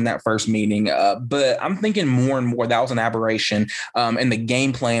Georgia in that first meeting, but I'm thinking more and more that was an aberration in the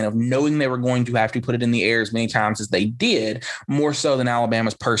game plan of knowing they were going to have to put it in the air as many times as they did, more so than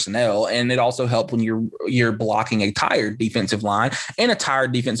Alabama's personnel. And it also helped when you're blocking a tired defensive line and a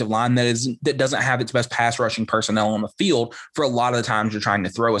tired defensive line that doesn't have its best pass rushing personnel on the field for a lot of the times you're trying to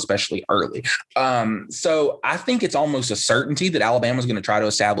throw, especially early. So I think it's almost a certainty that Alabama's going to try to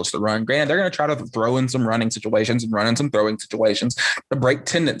establish the run. Granted, they're going to try to throw in some running situations and run in some throwing situations to break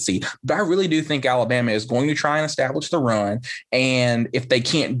tendency. But I really do think Alabama is going to try and establish the run. And if they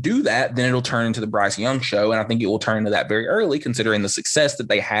can't do that, then it'll turn into the Bryce Young show. And I think it will turn into that very early, considering the success that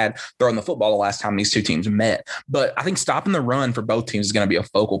they had throwing the football the last time these two teams met. But I think stopping the run for both teams is going to be a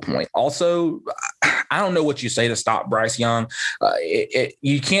focal point. Also, I don't know what you say to stop Bryce Young.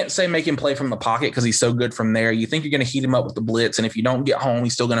 You can't say make him play from the pocket because he's so good from there. You think you're going to heat him up with the blitz, and if you don't get home,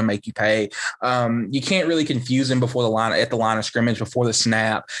 he's still going to make you pay. You can't really confuse him before at the line of scrimmage, before the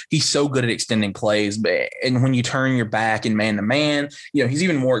snap. He's so good at extending plays, and when you turn your back in man to man, he's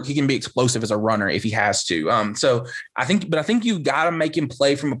even more. He can be explosive as a runner if he has to. So I think you got to make him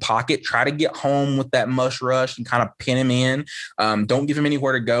play from a pocket. Try to get home with that mush rush and kind of pin him in. Don't give him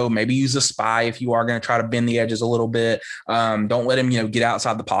anywhere to go. Maybe use a spy if you are going to try to bend the edges a little bit. Don't let him get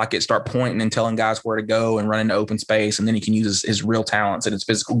outside the pocket, start pointing and telling guys where to go and run into open space, and then he can use his real talents and his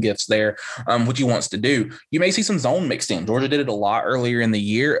physical gifts there, which he wants to do. You may see some zone mixed in. Georgia did it a lot earlier in the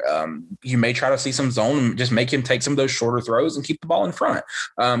year. You may try to see some zone and just make him take some of those shorter throws and keep the ball in front,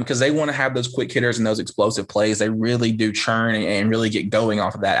 because they want to have those quick hitters and those explosive plays. They really do churn and really get going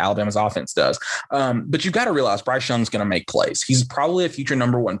off of that. Alabama's offense does. But you've got to realize Bryce Young's going to make plays. He's probably a future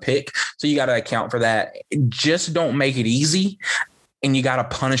number one pick, so you got to account for that. Just don't make it easy. And you got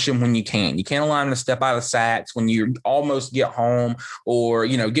to punish him when you can. You can't allow him to step out of sacks when you almost get home, or,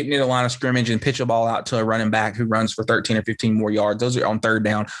 get near the line of scrimmage and pitch a ball out to a running back who runs for 13 or 15 more yards. Those are on third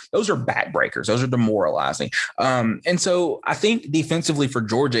down. Those are backbreakers. Those are demoralizing. And so I think defensively for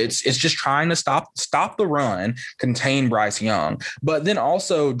Georgia, it's just trying to stop the run, contain Bryce Young. But then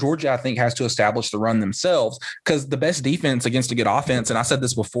also Georgia, I think, has to establish the run themselves, because the best defense against a good offense, and I said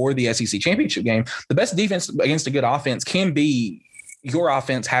this before the SEC championship game, the best defense against a good offense can be your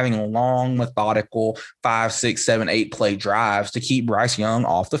offense having long, methodical 5, 6, 7, 8 play drives to keep Bryce Young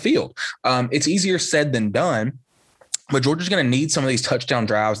off the field. It's easier said than done. But Georgia's going to need some of these touchdown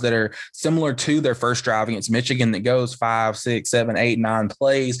drives that are similar to their first drive against Michigan that goes 5, 6, 7, 8, 9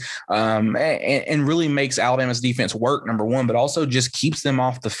 plays, and really makes Alabama's defense work, number one, but also just keeps them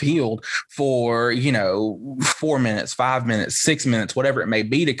off the field for, 4 minutes, 5 minutes, 6 minutes, whatever it may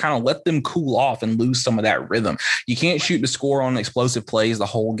be, to kind of let them cool off and lose some of that rhythm. You can't shoot to score on explosive plays the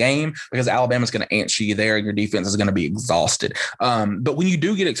whole game, because Alabama's going to answer you there and your defense is going to be exhausted. But when you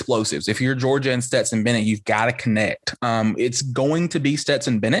do get explosives, if you're Georgia and Stetson Bennett, you've got to connect. It's going to be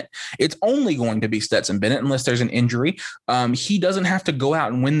Stetson Bennett. It's only going to be Stetson Bennett unless there's an injury. He doesn't have to go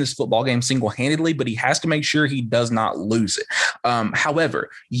out and win this football game single-handedly, but he has to make sure he does not lose it. However,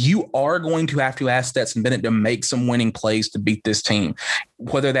 you are going to have to ask Stetson Bennett to make some winning plays to beat this team,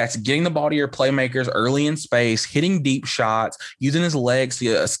 whether that's getting the ball to your playmakers early in space, hitting deep shots, using his legs to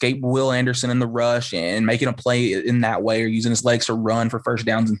escape Will Anderson in the rush and making a play in that way, or using his legs to run for first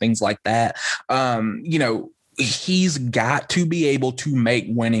downs and things like that. He's got to be able to make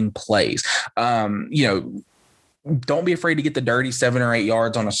winning plays. Don't be afraid to get the dirty 7 or 8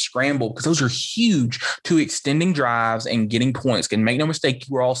 yards on a scramble, because those are huge to extending drives and getting points. And make no mistake,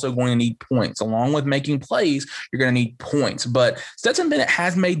 you are also going to need points. Along with making plays, you're going to need points. But Stetson Bennett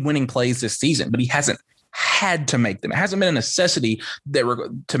has made winning plays this season, but he hasn't had to make them. It hasn't been a necessity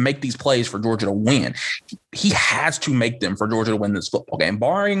to make these plays for Georgia to win. He has to make them for Georgia to win this football game,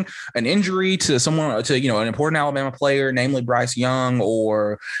 barring an injury to someone, to an important Alabama player, namely Bryce Young,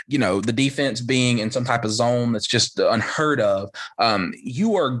 or the defense being in some type of zone that's just unheard of.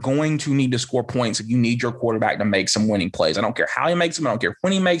 You are going to need to score points if you need your quarterback to make some winning plays. I don't care how he makes them. I don't care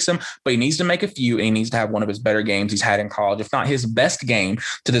when he makes them, but he needs to make a few, and he needs to have one of his better games he's had in college, if not his best game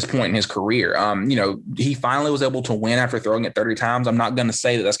to this point in his career. He finally was able to win after throwing it 30 times. I'm not going to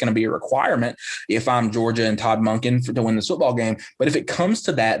say that that's going to be a requirement if I'm Georgia Georgia and Todd Monken to win this football game. But if it comes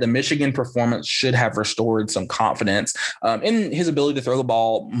to that, the Michigan performance should have restored some confidence in his ability to throw the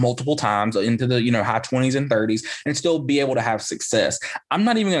ball multiple times into the high 20s and 30s and still be able to have success. I'm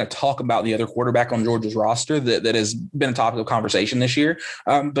not even going to talk about the other quarterback on Georgia's roster that has been a topic of conversation this year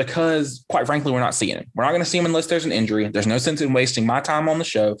because, quite frankly, we're not seeing him. We're not going to see him unless there's an injury. There's no sense in wasting my time on the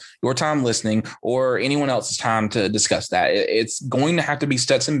show, your time listening, or anyone else's time to discuss that. It's going to have to be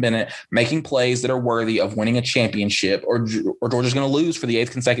Stetson Bennett making plays that are worthy of winning a championship, or Georgia's going to lose for the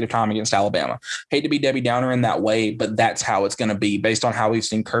 8th consecutive time against Alabama. Hate to be Debbie Downer in that way, but that's how it's going to be based on how we've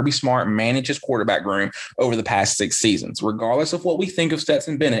seen Kirby Smart manage his quarterback room over the past 6 seasons. Regardless of what we think of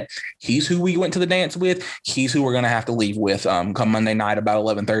Stetson Bennett, he's who we went to the dance with. He's who we're going to have to leave with come Monday night about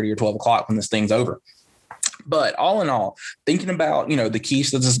 11:30 or 12 o'clock when this thing's over. But all in all, thinking about, the keys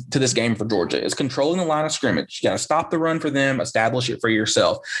to this game for Georgia is controlling the line of scrimmage. You got to stop the run for them, establish it for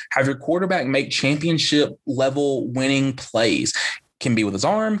yourself. Have your quarterback make championship level winning plays. Can be with his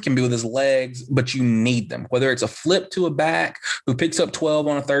arm, can be with his legs, but you need them. Whether it's a flip to a back who picks up 12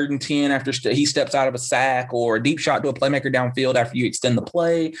 on a 3rd and 10 after he steps out of a sack, or a deep shot to a playmaker downfield after you extend the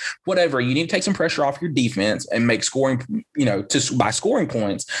play, whatever. You need to take some pressure off your defense and make scoring, by scoring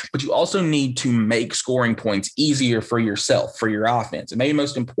points, but you also need to make scoring points easier for yourself, for your offense. And maybe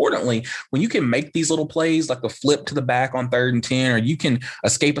most importantly, when you can make these little plays like the flip to the back on 3rd and 10, or you can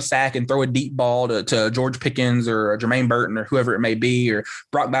escape a sack and throw a deep ball to George Pickens or Jermaine Burton or whoever it may be, or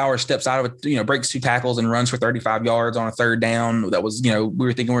Brock Bowers steps out of it, breaks 2 tackles and runs for 35 yards on a 3rd down. That was, we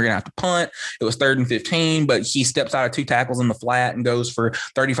were thinking we were going to have to punt. It was 3rd and 15, but he steps out of 2 tackles in the flat and goes for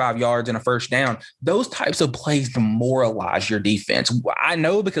 35 yards and a 1st down. Those types of plays demoralize your defense. I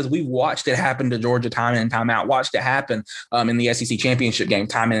know because we've watched it happen to Georgia time in and time out, watched it happen in the SEC championship game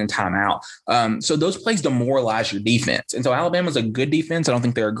time in and time out. So those plays demoralize your defense. And so Alabama's a good defense. I don't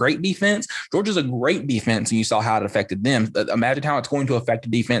think they're a great defense. Georgia's a great defense, and you saw how it affected them. Imagine how it's going to affect a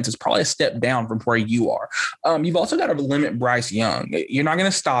defense. It's probably a step down from where you are. You've also got to limit Bryce Young. You're not going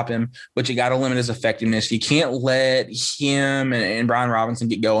to stop him, but you got to limit his effectiveness. You can't let him and Brian Robinson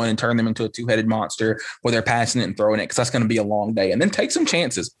get going and turn them into a 2-headed monster where they're passing it and throwing it, because that's going to be a long day. And then take some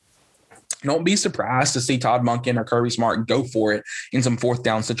chances. Don't be surprised to see Todd Monken or Kirby Smart go for it in some 4th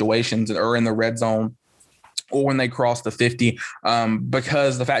down situations or in the red zone, or when they cross the 50,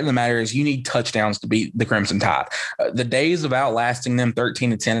 because the fact of the matter is you need touchdowns to beat the Crimson Tide. The days of outlasting them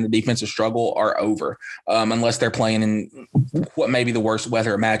 13-10 in the defensive struggle are over, unless they're playing in what may be the worst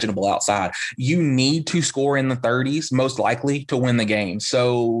weather imaginable outside. You need to score in the 30s, most likely, to win the game.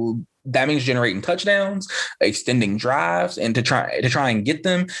 So that means generating touchdowns, extending drives, and to try and get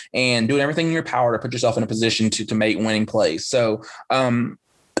them, and doing everything in your power to put yourself in a position to make winning plays. So,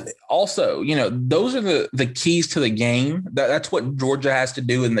 also, those are the keys to the game. That's what Georgia has to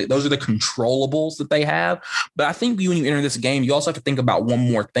do, and those are the controllables that they have. But I think when you enter this game, you also have to think about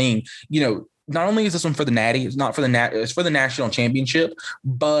one more thing. Not only is this one for the Natty, it's for the national championship,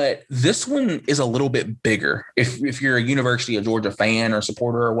 but this one is a little bit bigger. If you're a University of Georgia fan or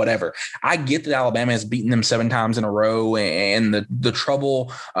supporter or whatever, I get that Alabama has beaten them 7 times in a row, and the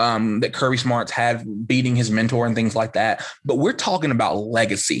trouble that Kirby Smart's had beating his mentor and things like that. But we're talking about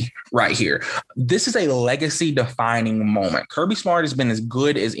legacy right here. This is a legacy defining moment. Kirby Smart has been as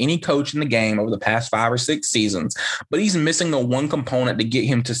good as any coach in the game over the past 5 or 6 seasons, but he's missing the one component to get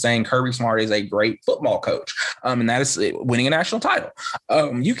him to saying Kirby Smart is a great football coach, and that is winning a national title.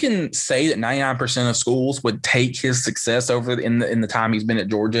 You can say that 99% of schools would take his success over in the time he's been at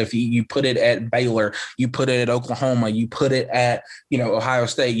Georgia. If you put it at Baylor, you put it at Oklahoma, you put it at Ohio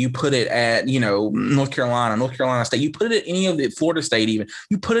State, you put it at North Carolina State, you put it at any of the Florida State, even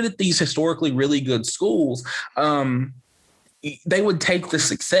you put it at these historically really good schools, they would take the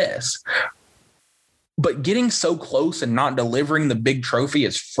success. But getting so close and not delivering the big trophy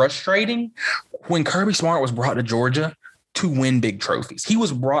is frustrating. When Kirby Smart was brought to Georgia to win big trophies, he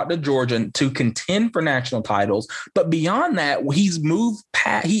was brought to Georgia to contend for national titles. But beyond that, he's moved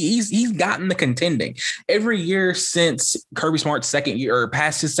past. He's gotten the contending every year since Kirby Smart's second year, or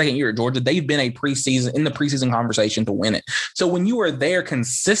past his second year at Georgia. They've been in the preseason conversation to win it. So when you are there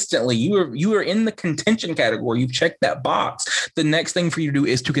consistently, you are in the contention category. You've checked that box. The next thing for you to do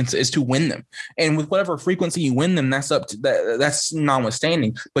is to win them, and with whatever frequency you win them, that's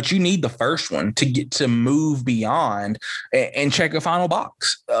notwithstanding. But you need the first one to get to move beyond and check a final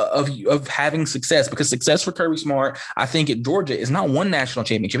box. of having success, because success for Kirby Smart, I think at Georgia, is not one national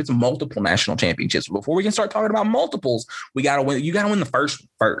championship. It's multiple national championships. Before we can start talking about multiples, we got to win. You got to win the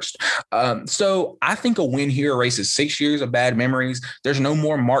first. So I think a win here erases 6 years of bad memories. There's no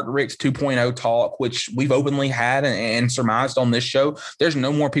more Mark Richt's 2.0 talk, which we've openly had and surmised on this show. There's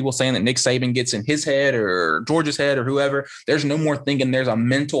no more people saying that Nick Saban gets in his head or Georgia's head or whoever. There's no more thinking there's a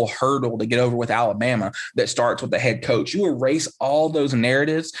mental hurdle to get over with Alabama that starts with the head coach. You erase all those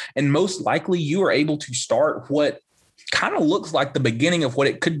narratives, and most likely you are able to start what kind of looks like the beginning of what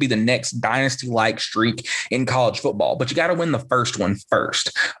it could be the next dynasty-like streak in college football. But you got to win the first one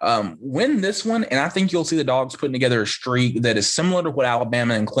first. Win this one, and I think you'll see the Dogs putting together a streak that is similar to what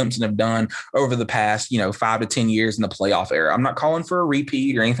Alabama and Clemson have done over the past, 5 to 10 years in the playoff era. I'm not calling for a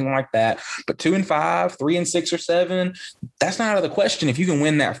repeat or anything like that, but 2-5, 3-6 or 7, that's not out of the question if you can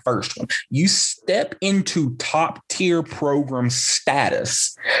win that first one. You step into top-tier program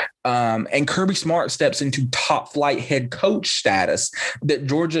status, and Kirby Smart steps into top-flight head coach status that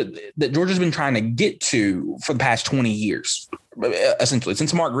Georgia's been trying to get to for the past 20 years. Essentially,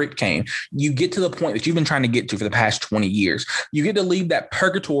 since Mark Richt came, you get to the point that you've been trying to get to for the past 20 years. You get to leave that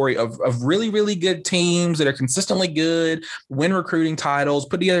purgatory of really, really good teams that are consistently good, win recruiting titles,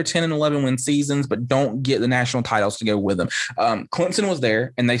 put together 10 and 11 win seasons, but don't get the national titles to go with them. Clemson was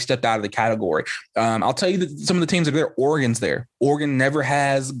there, and they stepped out of the category. I'll tell you that some of the teams are there. Oregon's there. Oregon never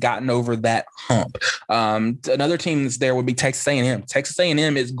has gotten over that hump. Another team that's there would be Texas A&M. Texas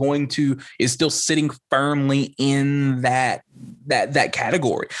A&M is still sitting firmly in that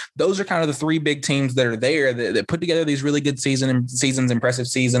category. Those are kind of the three big teams that are there that put together these really good seasons, impressive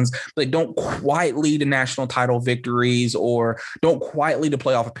seasons. They don't quite lead to national title victories or don't quite lead to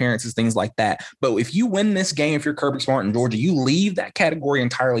playoff appearances, things like that. But if you win this game, if you're Kirby Smart in Georgia, you leave that category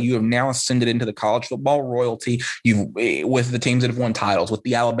entirely. You have now ascended into the college football royalty. With the teams that have won titles, with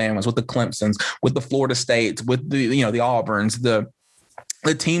the Alabamas, with the Clemsons, with the Florida States, with the Auburns,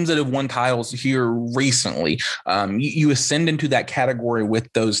 the teams that have won titles here recently, you ascend into that category with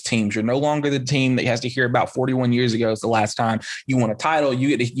those teams. You're no longer the team that has to hear about 41 years ago is the last time you won a title.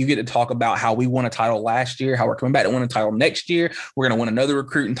 You get to talk about how we won a title last year, how we're coming back to win a title next year. We're going to win another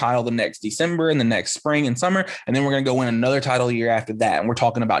recruiting title the next December and the next spring and summer, and then we're going to go win another title the year after that. And we're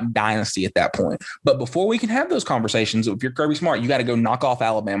talking about dynasty at that point. But before we can have those conversations, if you're Kirby Smart, you got to go knock off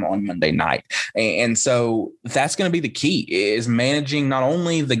Alabama on Monday night. And so that's going to be the key, is managing not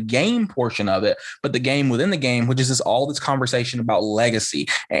only the game portion of it, but the game within the game, which is this conversation about legacy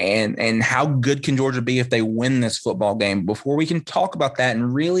and how good can Georgia be if they win this football game. Before we can talk about that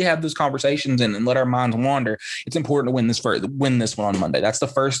and really have those conversations and let our minds wander, it's important to win this one on Monday. That's the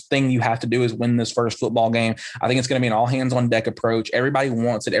first thing you have to do, is win this first football game. I think it's going to be an all hands on deck approach. Everybody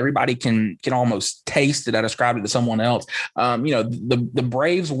wants it. Everybody can almost taste it. I described it to someone else. The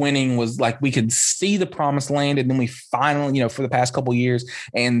Braves winning was like, we could see the promised land, and then we finally, for the past couple of years,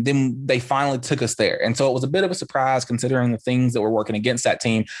 and then they finally took us there. And so it was a bit of a surprise considering the things that were working against that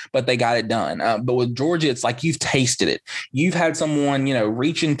team, but they got it done. But with Georgia, it's like you've tasted it. You've had someone,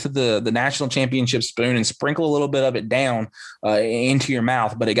 reach into the national championship spoon and sprinkle a little bit of it down into your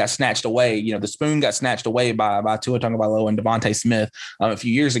mouth, but it got snatched away. The spoon got snatched away by Tua Tagovailoa and Devontae Smith a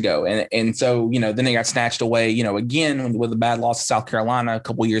few years ago. And so, then it got snatched away, again with a bad loss to South Carolina a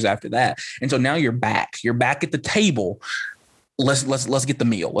couple years after that. And so now you're back. You're back at the table. Let's get the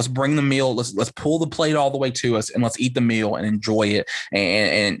meal. Let's bring the meal. Let's pull the plate all the way to us, and let's eat the meal and enjoy it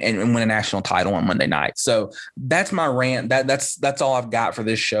and win a national title on Monday night. So that's my rant. That's all I've got for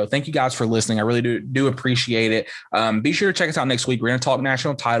this show. Thank you guys for listening. I really do appreciate it. Be sure to check us out next week. We're going to talk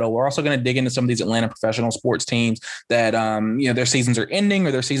national title. We're also going to dig into some of these Atlanta professional sports teams that their seasons are ending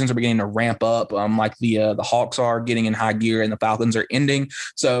or their seasons are beginning to ramp up, like the Hawks are getting in high gear and the Falcons are ending.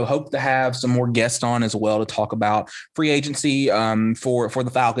 So hope to have some more guests on as well to talk about free agency for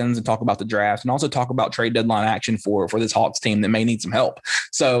the Falcons, and talk about the draft, and also talk about trade deadline action for this Hawks team that may need some help.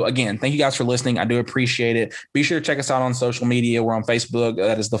 So again, thank you guys for listening. I do appreciate it. Be sure to check us out on social media. We're on Facebook.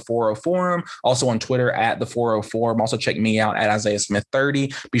 That is the 40 Forum. Also on Twitter at the 40 Forum. Also check me out at Isaiah Smith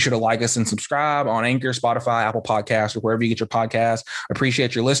 30. Be sure to like us and subscribe on Anchor, Spotify, Apple Podcasts, or wherever you get your podcasts.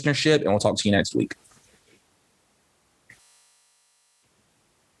 Appreciate your listenership, and we'll talk to you next week.